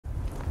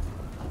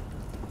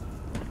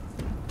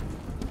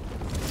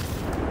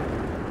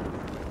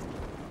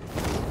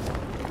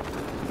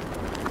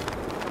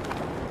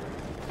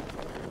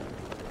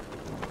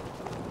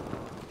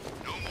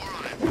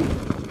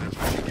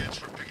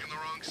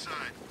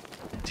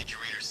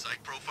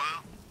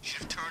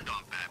Should have turned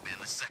on Batman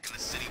the second the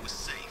city was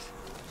safe.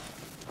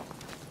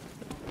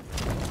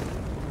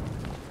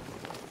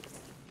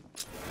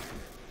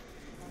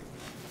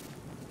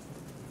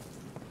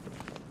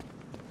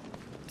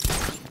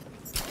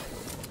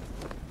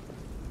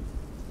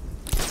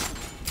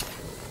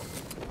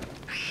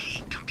 I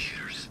hate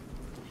computers.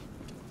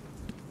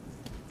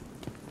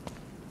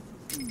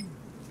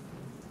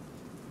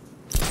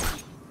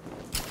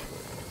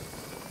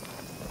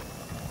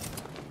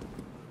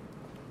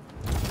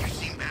 You've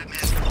seen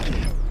Batman's...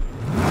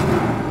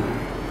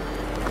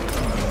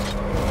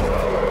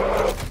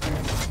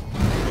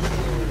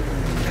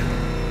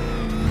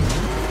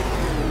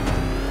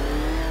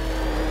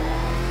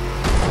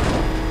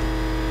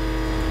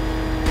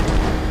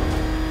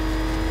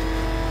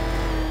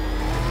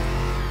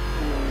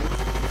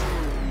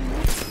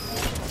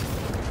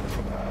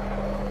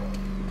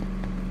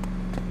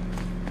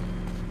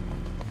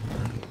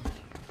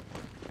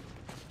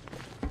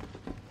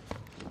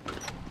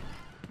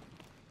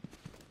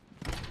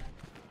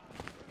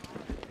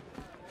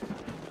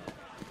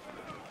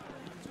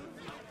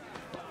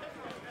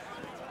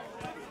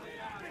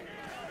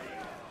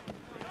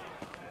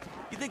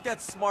 You think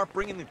that's smart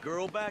bringing the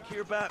girl back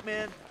here,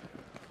 Batman?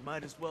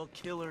 Might as well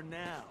kill her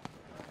now.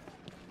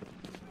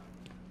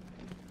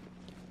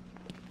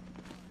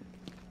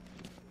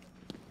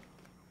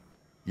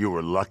 You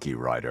were lucky,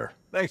 Ryder.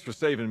 Thanks for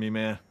saving me,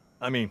 man.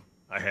 I mean,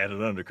 I had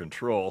it under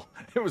control.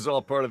 It was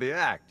all part of the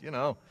act, you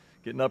know?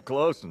 Getting up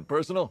close and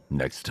personal.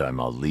 Next time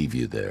I'll leave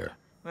you there.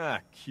 Ah,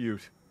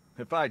 cute.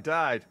 If I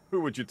died, who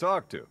would you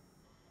talk to?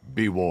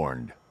 Be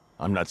warned.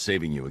 I'm not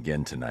saving you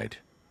again tonight.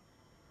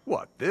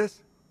 What,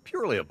 this?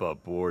 Purely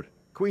above board.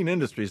 Queen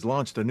Industries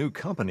launched a new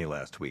company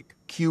last week,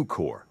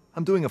 Q-Core.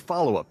 I'm doing a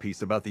follow-up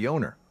piece about the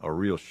owner, a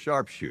real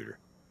sharpshooter.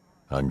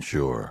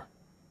 Unsure.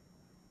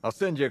 I'll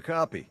send you a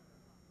copy.